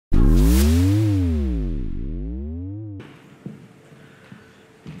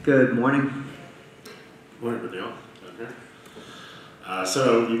Good morning. Morning, Beneil.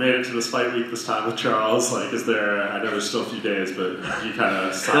 So you made it to this fight week this time with Charles. Like, is there? I know there's still a few days, but you kind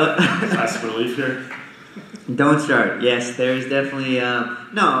of sigh some relief here. Don't start. Yes, there's definitely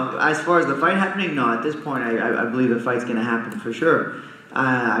no. As far as the fight happening, no. At this point, I believe the fight's going to happen for sure.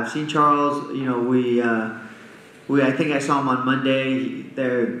 I've seen Charles. You know, I think I saw him on Monday.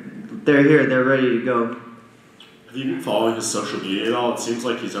 They're here. They're ready to go. Have you been following his social media at all? It seems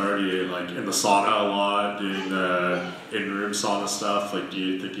like he's already like in the sauna a lot, doing the in-room sauna stuff. Like, do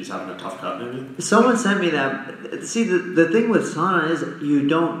you think he's having a tough cut maybe? Someone sent me that. See, the thing with sauna is you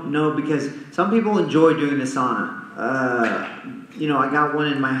don't know, because some people enjoy doing the sauna. You know, I got one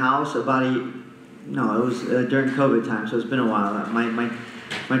in my house it was during COVID time, so it's been a while.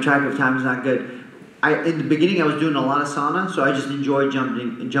 My track of time is not good. In the beginning I was doing a lot of sauna, so I just enjoyed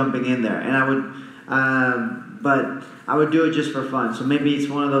jumping in there, and I would. But I would do it just for fun. So maybe it's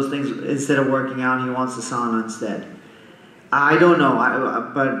one of those things, instead of working out, he wants the sauna instead. I don't know,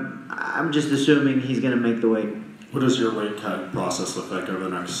 but I'm just assuming he's going to make the weight. What does your weight cut process look like over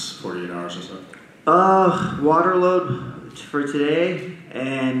the next 48 hours or so? Water load for today,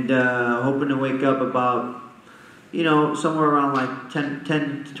 and hoping to wake up about, somewhere around like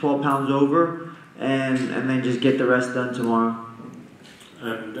 10 to 12 pounds over, and then just get the rest done tomorrow.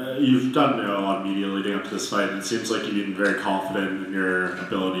 And you've done a lot of media leading up to this fight. It seems like you've been very confident in your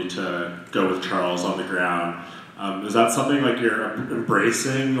ability to go with Charles on the ground. Is that something like you're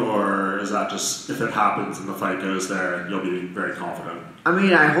embracing, or is that just, if it happens and the fight goes there, you'll be very confident? I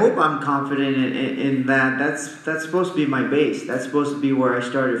mean, I hope I'm confident in that. That's supposed to be my base. That's supposed to be where I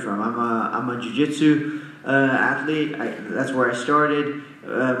started from. I'm a jiu-jitsu athlete. That's where I started.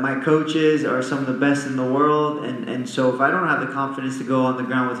 My coaches are some of the best in the world, and so if I don't have the confidence to go on the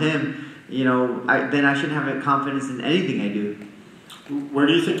ground with him, then I shouldn't have confidence in anything I do. Where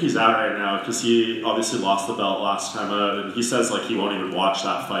do you think he's at right now? Because he obviously lost the belt last time out, and he says like he won't even watch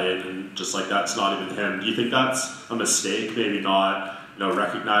that fight, and just like that's not even him. Do you think that's a mistake? Maybe not,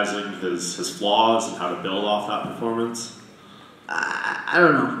 recognizing his flaws and how to build off that performance? I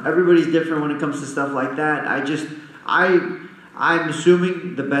don't know. Everybody's different when it comes to stuff like that. I'm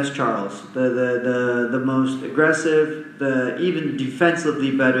assuming the best Charles, the most aggressive, even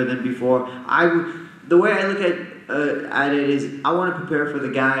defensively better than before. The way I look at it is, I want to prepare for the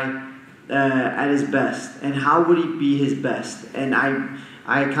guy at his best, and how would he be his best? And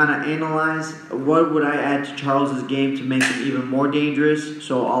I kind of analyze what would I add to Charles's game to make him even more dangerous.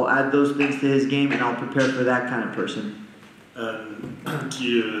 So I'll add those things to his game, and I'll prepare for that kind of person. To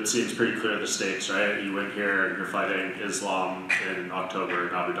you, it seems pretty clear the stakes, right? You win here, you're fighting Islam in October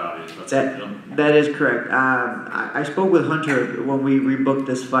in Abu Dhabi. That is correct. I spoke with Hunter when we rebooked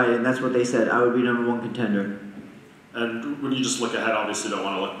this fight, and that's what they said. I would be #1 contender. And when you just look ahead, obviously don't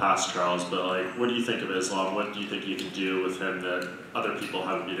want to look past Charles, but like, what do you think of Islam? What do you think you can do with him that other people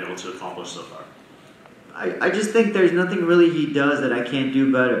haven't been able to accomplish so far? I just think there's nothing really he does that I can't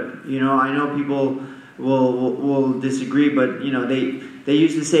do better. I know people will disagree, but they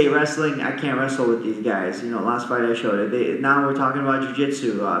used to say wrestling, I can't wrestle with these guys. Last fight I showed it. Now we're talking about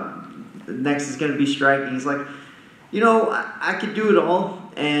jiu-jitsu. Next is going to be striking. It's like, I could do it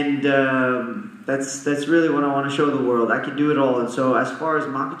all, and that's really what I want to show the world. I can do it all. And so as far as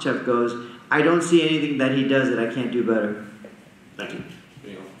Makhachev goes, I don't see anything that he does that I can't do better. Thank you.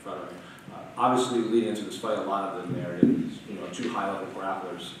 Obviously, leading into this fight, a lot of the narrative is, two high-level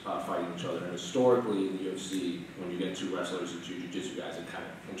grapplers fighting each other. And historically, in the UFC, when you get two wrestlers and two jiu-jitsu guys, it kind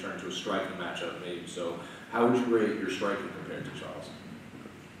of can turn into a striking matchup, maybe. So, how would you rate your striking compared to Charles?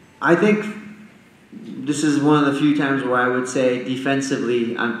 I think this is one of the few times where I would say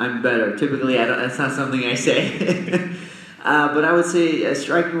defensively I'm better. Typically, that's not something I say. But I would say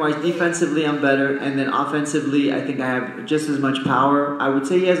striking-wise, defensively I'm better, and then offensively I think I have just as much power. I would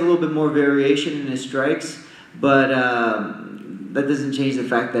say he has a little bit more variation in his strikes, but that doesn't change the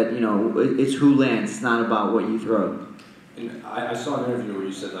fact that it's who lands. It's not about what you throw. And I saw an interview where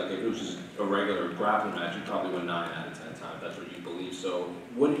you said like if it was just a regular grappling match, you'd probably win 9 out of 10 times. That's what you believe. So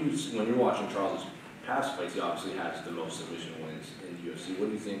when you're watching Charles' past fights, he obviously has the most submission wins in the UFC. What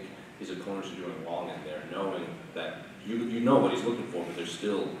do you think his opponents are doing wrong in there, knowing that you know what he's looking for, but they're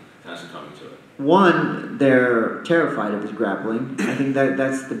still kind of succumbing to it? One, they're terrified of his grappling. I think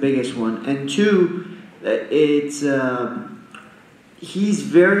that's the biggest one. And two, he's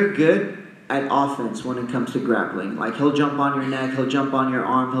very good at offense when it comes to grappling. Like, he'll jump on your neck, he'll jump on your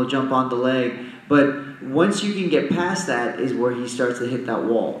arm, he'll jump on the leg, But once you can get past that is where he starts to hit that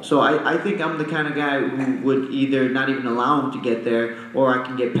wall. So I think I'm the kind of guy who would either not even allow him to get there, or I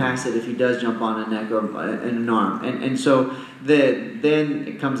can get past it if he does jump on a neck or an arm. And so then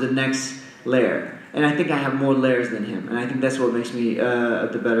it comes the next layer. And I think I have more layers than him. And I think that's what makes me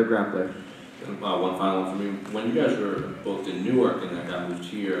the better grappler. One final one for me. When you guys were both in Newark and that got moved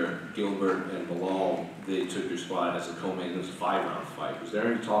here, Gilbert and Beneil, they took your spot as a co-main. It was a 5-round fight. Was there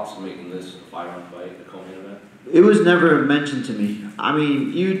any talks of making this a 5-round fight, a co-main event? It was never mentioned to me. I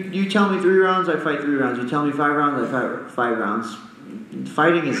mean, you tell me 3 rounds, I fight 3 rounds. You tell me 5 rounds, I fight 5 rounds.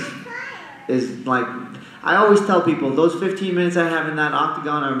 Fighting is like, I always tell people, those 15 minutes I have in that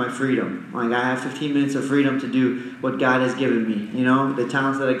octagon are my freedom. Like, I have 15 minutes of freedom to do what God has given me. You know, the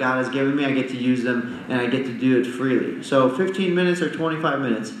talents that God has given me, I get to use them, and I get to do it freely. So 15 minutes or 25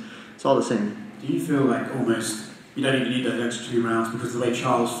 minutes, it's all the same. Do you feel like almost you don't even need those extra 2 rounds, because the way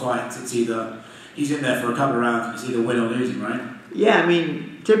Charles fights, it's either he's in there for a couple of rounds, it's either win or losing, right? Yeah, I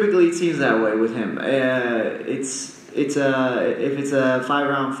mean, typically it seems that way with him. If it's a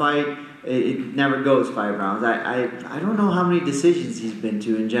 5-round fight, it never goes 5 rounds. I don't know how many decisions he's been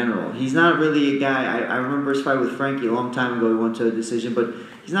to in general. He's not really a guy. I remember his fight with Frankie a long time ago. He went to a decision, but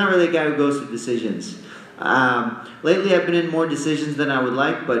he's not really a guy who goes to decisions. Lately, I've been in more decisions than I would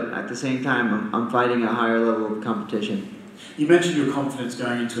like, but at the same time, I'm fighting a higher level of competition. You mentioned your confidence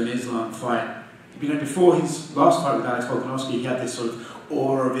going into an Islam fight. You know, before his last fight with Alex Volkanovski, he had this sort of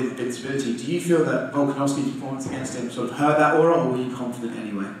aura of invincibility. Do you feel that Volkanovski's performance against him sort of hurt that aura, or were you confident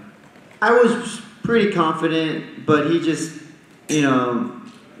anyway? I was pretty confident, but he just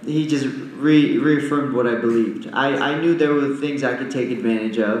reaffirmed what I believed. I knew there were things I could take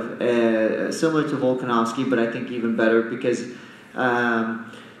advantage of, similar to Volkanovski, but I think even better because, I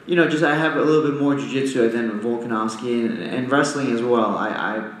have a little bit more jiu-jitsu than Volkanovski and wrestling as well.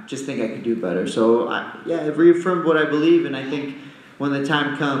 I just think I could do better. So, it reaffirmed what I believe, and I think when the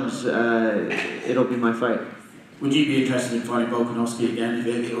time comes, it'll be my fight. Would you be interested in fighting Volkanovski again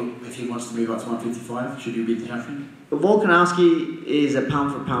if he wants to move up to 155? Should you be the champion? Volkanovski is a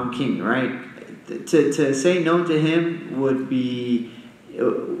pound-for-pound king, right? To say no to him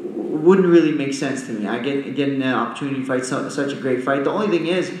wouldn't really make sense to me. I get an opportunity to fight such a great fight. The only thing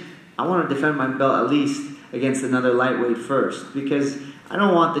is, I want to defend my belt at least against another lightweight first, because I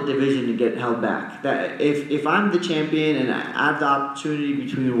don't want the division to get held back. That if I'm the champion and I have the opportunity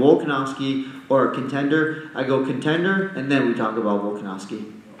between Volkanovski or a contender, I go contender, and then we talk about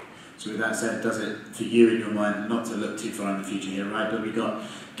Volkanovski. So with that said, does it, for you in your mind, not to look too far in the future here, right? But we got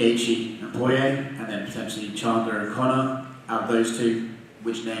Gaethje and Poirier, and then potentially Chandler and Conor. Out of those two,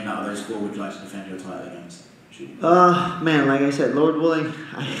 which name out of those 4 would you like to defend your title against? Man, like I said, Lord willing,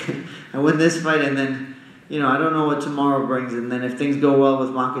 I win this fight, and then, I don't know what tomorrow brings, and then if things go well with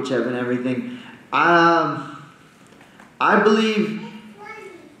Makhachev and everything, I believe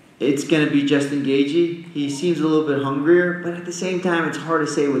it's going to be Justin Gaethje. He seems a little bit hungrier, but at the same time, it's hard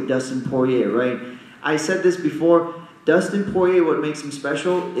to say with Dustin Poirier, right? I said this before. Dustin Poirier, what makes him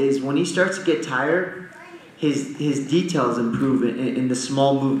special is when he starts to get tired, his details improve in the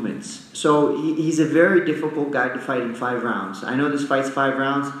small movements. So he's a very difficult guy to fight in 5 rounds. I know this fight's 5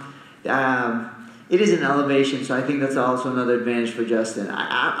 rounds. It is an elevation, so I think that's also another advantage for Justin.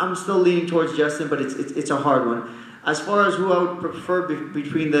 I'm still leaning towards Justin, but it's a hard one. As far as who I would prefer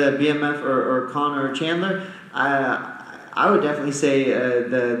between the BMF or Conor or Chandler, I would definitely say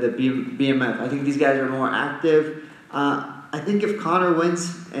the BMF. I think these guys are more active. I think if Conor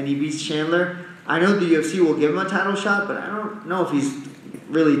wins and he beats Chandler, I know the UFC will give him a title shot, but I don't know if he's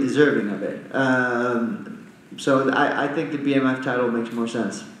really deserving of it. So I think the BMF title makes more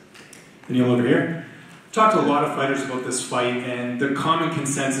sense. Beneil over here. Talked to a lot of fighters about this fight, and the common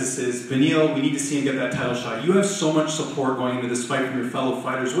consensus is, Beneil, we need to see him get that title shot. You have so much support going into this fight from your fellow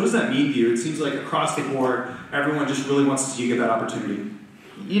fighters. What does that mean to you? It seems like across the board, everyone just really wants to see you get that opportunity.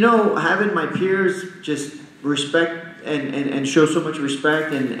 Having my peers just respect and show so much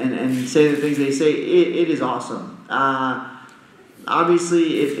respect and say the things they say, it is awesome.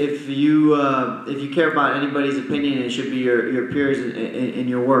 Obviously, if you care about anybody's opinion, it should be your peers in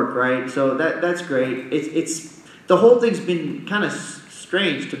your work, right? So that's great. It's the whole thing's been kind of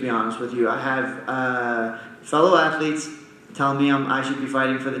strange, to be honest with you. I have fellow athletes telling me I should be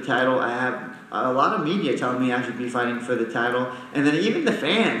fighting for the title. I have a lot of media telling me I should be fighting for the title, and then even the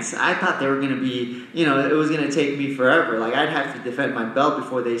fans. I thought they were going to be, it was going to take me forever. Like I'd have to defend my belt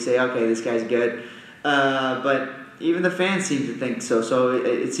before they say, okay, this guy's good. But even the fans seem to think so. So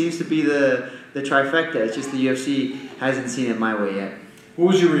it seems to be the trifecta. It's just the UFC hasn't seen it my way yet.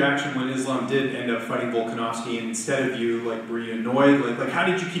 What was your reaction when Islam did end up fighting Volkanovski, and instead of you, like, were you annoyed? Like how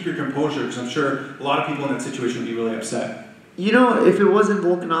did you keep your composure? Because I'm sure a lot of people in that situation would be really upset. You know, if it wasn't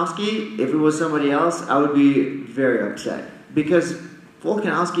Volkanovski, if it was somebody else, I would be very upset. Because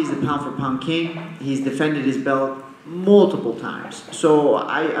Volkanovski is the pound-for-pound king. He's defended his belt multiple times. So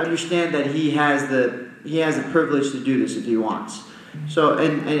I understand that he has the privilege to do this if he wants. So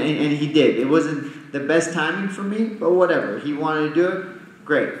and he did. It wasn't the best timing for me, but whatever. He wanted to do it,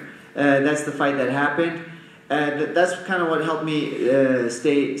 great. That's the fight that happened. That's kind of what helped me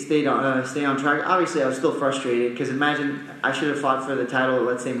stay on track. Obviously, I was still frustrated because imagine I should have fought for the title,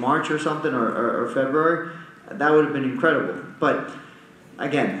 let's say March or something, or February. That would have been incredible. But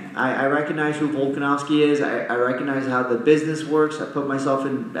again, I recognize who Volkanovski is. I recognize how the business works. I put myself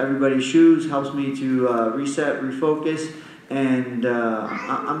in everybody's shoes. Helps me to reset, refocus, and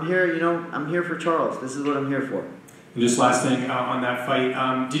I'm here. You know, I'm here for Charles. This is what I'm here for. And just last thing on that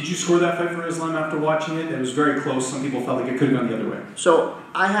fight, did you score that fight for Islam after watching it? It was very close. Some people felt like it could have gone the other way. So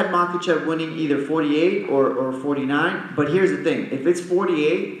I had Makhachev winning either 48 or 49. But here's the thing: if it's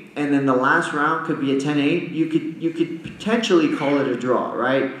 48 and then the last round could be a 10-8, you could potentially call it a draw,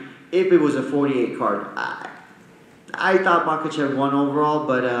 right? If it was a 48 card, I thought Makhachev won overall,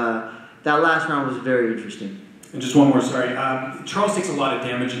 but that last round was very interesting. And just one more, sorry. Charles takes a lot of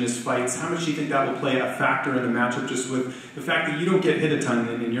damage in his fights. How much do you think that will play a factor in the matchup, just with the fact that you don't get hit a ton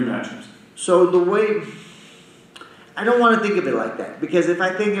in your matchups? So the way... I don't want to think of it like that, because if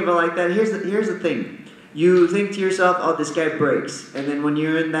I think of it like that, here's the thing. You think to yourself, oh, this guy breaks. And then when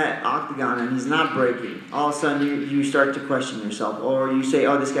you're in that octagon and he's not breaking, all of a sudden you start to question yourself. Or you say,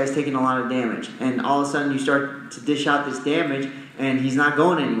 oh, this guy's taking a lot of damage. And all of a sudden you start to dish out this damage and he's not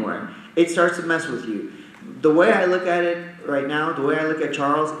going anywhere. It starts to mess with you. The way I look at it right now, the way I look at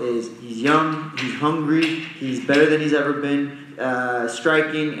Charles is he's young, he's hungry, he's better than he's ever been.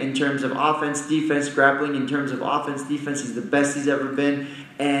 Striking in terms of offense, defense, grappling in terms of offense, defense, he's the best he's ever been.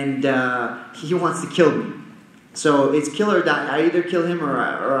 And he wants to kill me. So it's kill or die. I either kill him or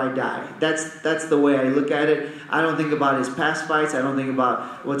I die. That's the way I look at it. I don't think about his past fights. I don't think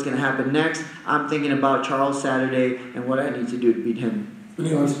about what's going to happen next. I'm thinking about Charles Saturday and what I need to do to beat him.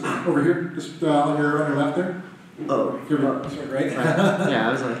 Beneil, over here, just on your left there. Oh, right. Yeah,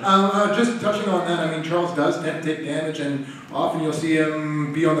 I was like... just touching on that, I mean, Charles does tend to take damage, and often you'll see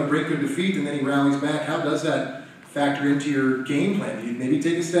him be on the brink of defeat, and then he rallies back. How does that factor into your game plan? Do you maybe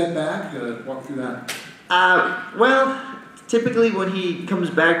take a step back? Walk through that. Well, typically when he comes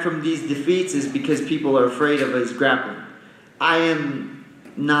back from these defeats is because people are afraid of his grappling. I am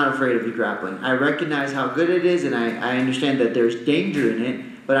not afraid of his grappling. I recognize how good it is, and I understand that there's danger in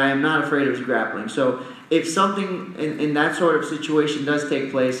it, but I am not afraid of his grappling. So if something in that sort of situation does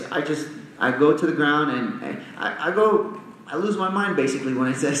take place, I go to the ground and I lose my mind basically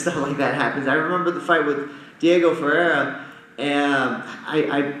when stuff like that happens. I remember the fight with Diego Ferreira,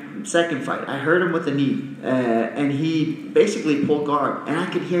 and second fight, I hurt him with a knee, and he basically pulled guard, and I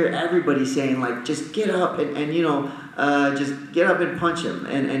could hear everybody saying like, just get up and you know, just get up and punch him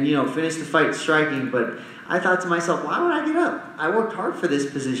and you know, finish the fight striking. But I thought to myself, why would I get up? I worked hard for this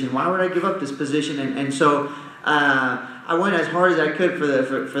position. Why would I give up this position? And so I went as hard as I could for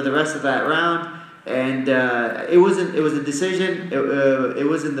the rest of that round. And it was a decision. It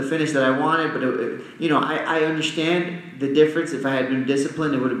wasn't the finish that I wanted, but you know, I understand the difference. If I had been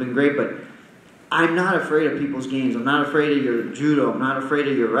disciplined, it would have been great. But I'm not afraid of people's games. I'm not afraid of your judo. I'm not afraid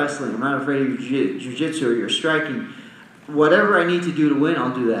of your wrestling. I'm not afraid of your jiu-jitsu or your striking. Whatever I need to do to win,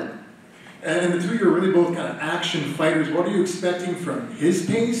 I'll do that. And the two of you are really both kind of action fighters. What are you expecting from his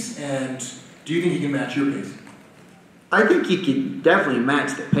pace, and do you think he can match your pace? I think he can definitely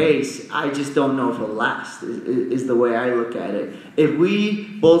match the pace. I just don't know if it'll last, is the way I look at it. If we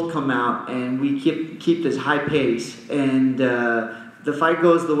both come out and we keep this high pace and the fight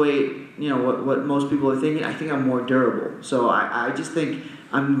goes the way, you know, what most people are thinking, I think I'm more durable. So I just think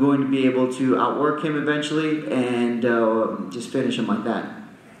I'm going to be able to outwork him eventually and just finish him like that.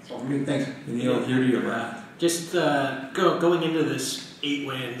 Thanks. Beneil, here to your left. Just going into this 8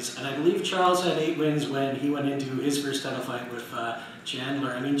 wins, and I believe Charles had 8 wins when he went into his first title fight with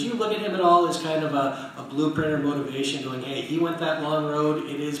Chandler. I mean, do you look at him at all as kind of a blueprint or motivation going, hey, he went that long road,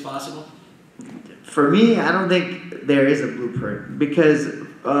 it is possible? For me, I don't think there is a blueprint because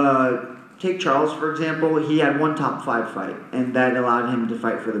take Charles, for example. He had one top 5 fight, and that allowed him to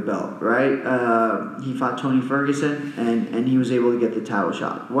fight for the belt, right? He fought Tony Ferguson, and he was able to get the title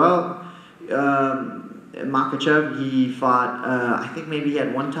shot. Well, Makachev, he fought, I think maybe he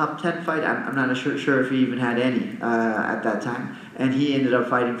had one top 10 fight. I'm not sure if he even had any at that time. And he ended up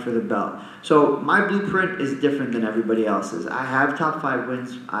fighting for the belt. So my blueprint is different than everybody else's. I have top 5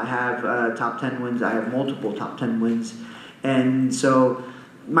 wins. I have top 10 wins. I have multiple top 10 wins. And so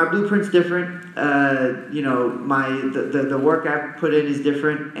my blueprint's different. You know, the work I put in is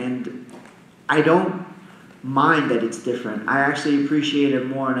different. And I don't mind that it's different. I actually appreciate it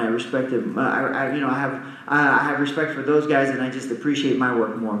more, and I respect it. I have respect for those guys, and I just appreciate my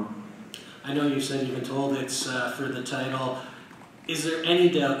work more. I know you said you've been told it's for the title. Is there any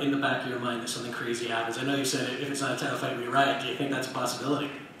doubt in the back of your mind that something crazy happens? I know you said if it's not a title fight, we riot. Do you think that's a possibility?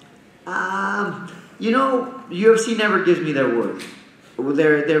 You know, UFC never gives me their word.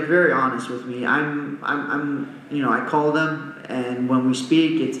 They're very honest with me. You know, I call them, and when we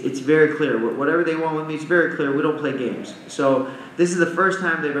speak, it's very clear. Whatever they want with me, it's very clear. We don't play games. So this is the first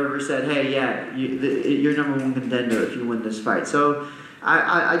time they've ever said, "Hey, yeah, you're #1 contender if you win this fight." So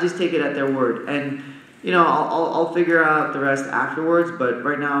I just take it at their word, and you know, I'll figure out the rest afterwards. But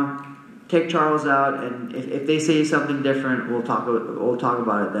right now, take Charles out, and if they say something different, we'll talk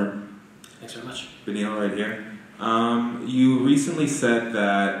about it then. Thanks very much. Beneil right here. You recently said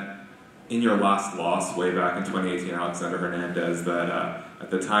that in your last loss, way back in 2018, Alexander Hernandez, that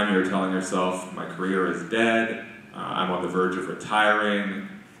at the time you were telling yourself, my career is dead, I'm on the verge of retiring,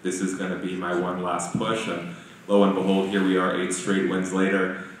 this is going to be my one last push, and lo and behold, here we are 8 straight wins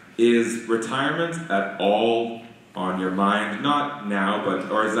later. Is retirement at all on your mind? Not now,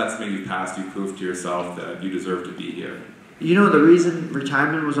 or is that something you've passed, you've proved to yourself that you deserve to be here? You know, the reason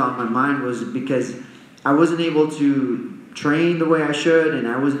retirement was on my mind was because I wasn't able to train the way I should, and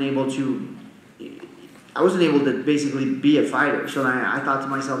I wasn't able to basically be a fighter. So I thought to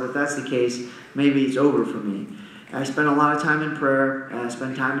myself, if that's the case, maybe it's over for me. I spent a lot of time in prayer, and I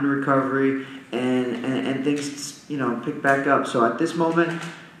spent time in recovery, and things, you know, pick back up. So at this moment,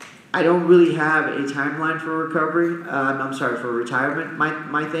 I don't really have a timeline for recovery. For retirement.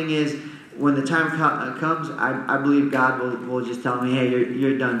 My thing is, when the time comes, I believe God will just tell me, hey,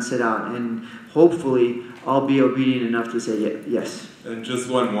 you're done, sit out. And hopefully I'll be obedient enough to say yes. And just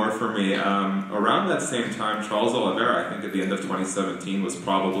one more for me. Around that same time, Charles Oliveira, I think at the end of 2017, was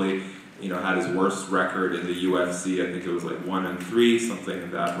probably, you know, had his worst record in the UFC. I think it was like 1-3, something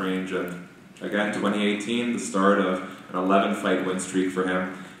in that range. And again, 2018, the start of an 11-fight win streak for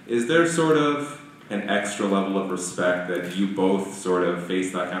him. Is there sort of an extra level of respect that you both sort of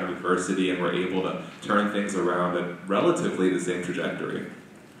faced that kind of adversity and were able to turn things around at relatively the same trajectory?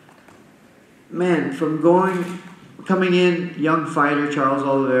 Man, from coming in, young fighter Charles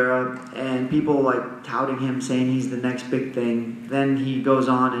Oliveira, and people like touting him, saying he's the next big thing. Then he goes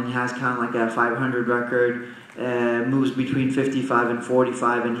on and has kind of like a 500 record, moves between 55 and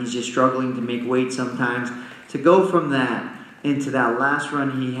 45, and he's just struggling to make weight sometimes. To go from that into that last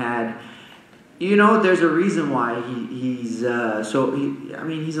run he had, you know, there's a reason why he's a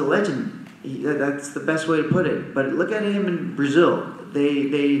legend. That's the best way to put it. But look at him in Brazil.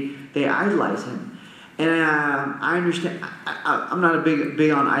 They idolize him, and I understand. I'm not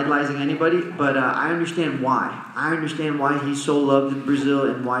big on idolizing anybody, but I understand why. I understand why he's so loved in Brazil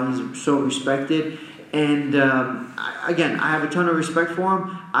and why he's so respected. And I have a ton of respect for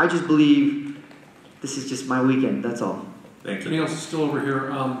him. I just believe this is just my weekend. That's all. Thank you. Beneil's still over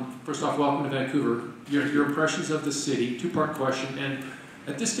here. First off, welcome to Vancouver. Your impressions of the city, 2-part question. And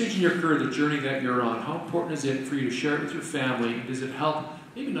at this stage in your career, the journey that you're on, how important is it for you to share it with your family? And does it help,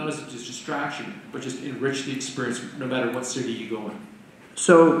 maybe not as a distraction, but just enrich the experience no matter what city you go in?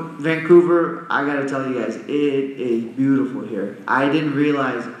 So, Vancouver, I got to tell you guys, it is beautiful here. I didn't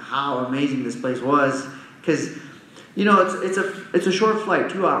realize how amazing this place was because, you know, it's a short flight,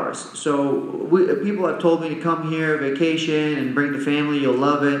 2 hours. So people have told me to come here, vacation, and bring the family. You'll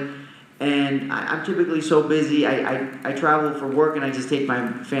love it. And I'm typically so busy. I travel for work, and I just take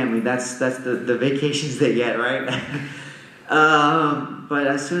my family. That's the vacations they get, right? But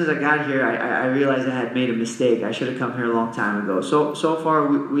as soon as I got here, I realized I had made a mistake. I should have come here a long time ago. So far,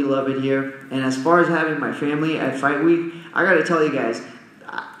 we love it here. And as far as having my family at Fight Week, I got to tell you guys,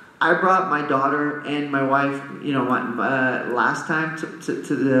 I brought my daughter and my wife, you know, last time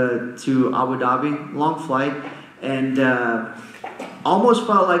to Abu Dhabi, long flight, and almost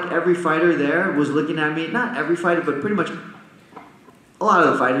felt like every fighter there was looking at me. Not every fighter, but pretty much a lot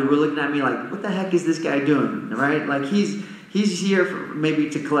of the fighters were looking at me like, "What the heck is this guy doing?" Right? Like he's here for maybe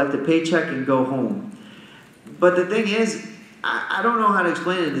to collect a paycheck and go home. But the thing is, I don't know how to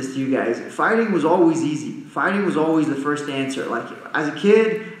explain this to you guys. Fighting was always easy. Fighting was always the first answer. Like, as a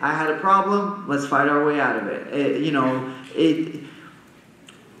kid, I had a problem, let's fight our way out of it.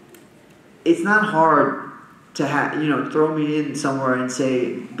 it's not hard to throw me in somewhere and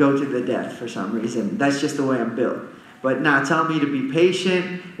say, go to the death for some reason. That's just the way I'm built. But now tell me to be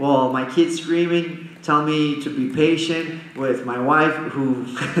patient while my kid's screaming. Tell me to be patient with my wife who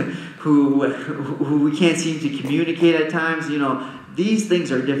we can't seem to communicate at times. These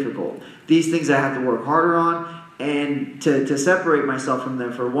things are difficult. These things I have to work harder on. And to separate myself from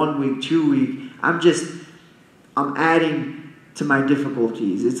them for 1 week, 2 weeks, I'm adding to my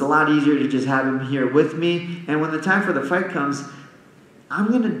difficulties. It's a lot easier to just have him here with me, and when the time for the fight comes,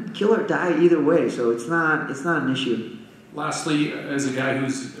 I'm gonna kill or die either way. So it's not an issue. Lastly, as a guy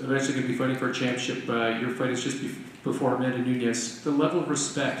who's eventually going to be fighting for a championship, your fight is just before Amanda Nunes. The level of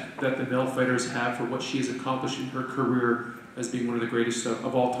respect that the male fighters have for what she has accomplished in her career as being one of the greatest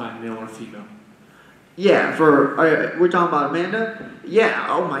of all time, male or female. Yeah, we're talking about Amanda? Yeah,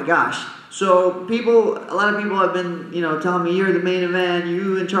 oh my gosh. So a lot of people have been, telling me, you're the main event,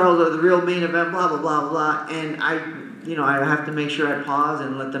 you and Charles are the real main event, blah, blah, blah, blah. And I have to make sure I pause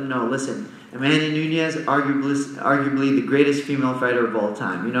and let them know, listen, Amanda Nunes, arguably the greatest female fighter of all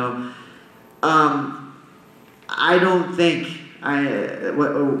time. I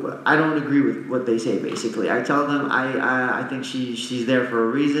don't agree with what they say, basically. I tell them I think she's there for a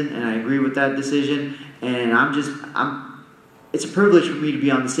reason, and I agree with that decision. And it's a privilege for me to be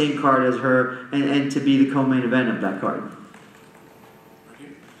on the same card as her and to be the co-main event of that card.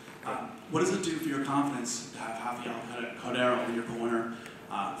 What does it do for your confidence to have Rafael Cordero in your corner,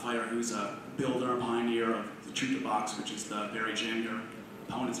 fighter who's a builder, a pioneer of the truth to box, which is the very gym your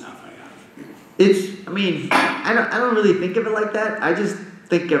opponent's now fighting out of? I don't really think of it like that. I just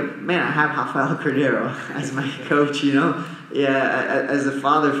think of, man, I have Rafael Cordero as my coach, as a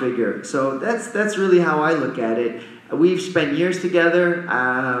father figure. So that's really how I look at it. We've spent years together,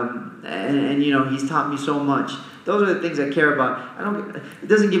 and he's taught me so much. Those are the things I care about. It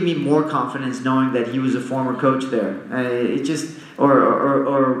doesn't give me more confidence knowing that he was a former coach there. It just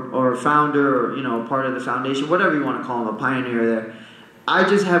or founder, or part of the foundation, whatever you want to call him, a pioneer there. I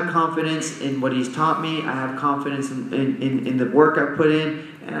just have confidence in what he's taught me. I have confidence in the work I put in,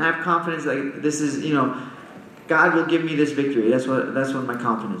 and I have confidence that this is, God will give me this victory. That's what my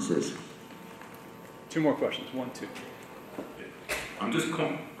confidence is. 2 more questions. 1, 2. I'm just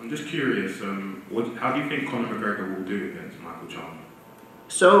curious. How do you think Conor McGregor will do against Michael Chandler?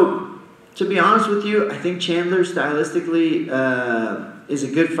 So, to be honest with you, I think Chandler stylistically is a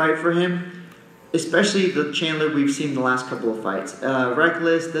good fight for him. Especially the Chandler we've seen the last couple of fights.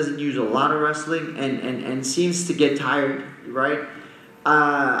 Reckless, doesn't use a lot of wrestling, and seems to get tired, right?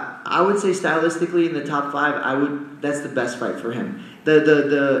 I would say stylistically in the top 5, that's the best fight for him.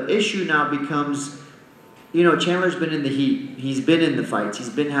 The issue now becomes, Chandler's been in the heat. He's been in the fights. He's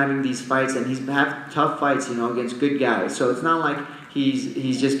been having these fights, and he's had tough fights, against good guys. So it's not like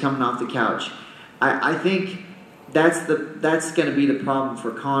he's just coming off the couch. I think that's going to be the problem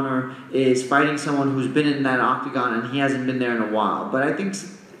for Conor, is fighting someone who's been in that octagon and he hasn't been there in a while. But I think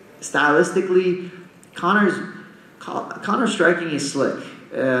stylistically, Conor's striking is slick.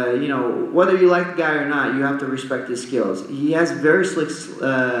 Whether you like the guy or not, you have to respect his skills. He has very slick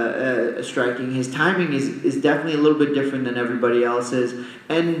striking. His timing is definitely a little bit different than everybody else's.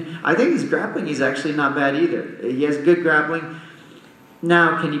 And I think his grappling is actually not bad either. He has good grappling.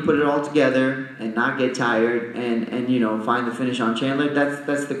 Now, can he put it all together and not get tired and find the finish on Chandler?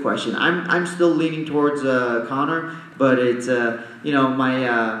 That's the question. I'm still leaning towards Conor, but it's it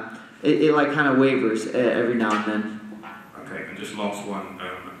kind of wavers every now and then. Okay, and just last one,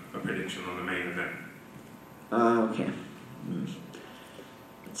 a prediction on the main event. Okay.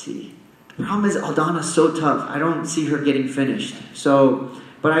 Let's see. The problem is Aldana's so tough. I don't see her getting finished. So,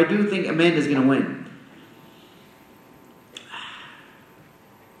 but I do think Amanda's going to win.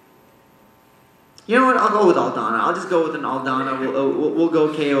 You know what? I'll go with Aldana. I'll just go with an Aldana. We'll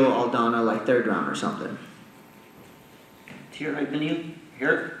go KO Aldana like 3rd round or something. Here, Beneil.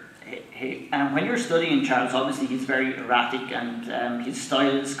 Here. Hey, when you're studying Charles, obviously he's very erratic and his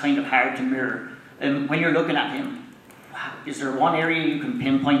style is kind of hard to mirror. When you're looking at him, is there one area you can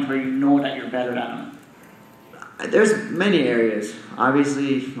pinpoint where you know that you're better than him? There's many areas.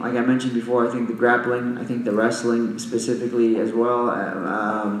 Obviously, like I mentioned before, I think the grappling, I think the wrestling specifically as well.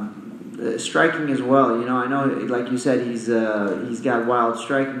 Striking as well, I know, like you said, he's got wild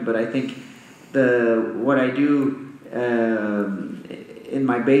striking, but I think what I do in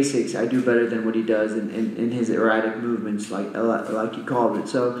my basics, I do better than what he does in his erratic movements, like you called it.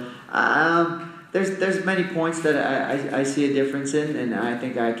 So there's many points that I see a difference in, and I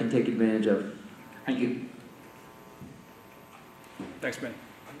think I can take advantage of. Thank you. Thanks, Ben.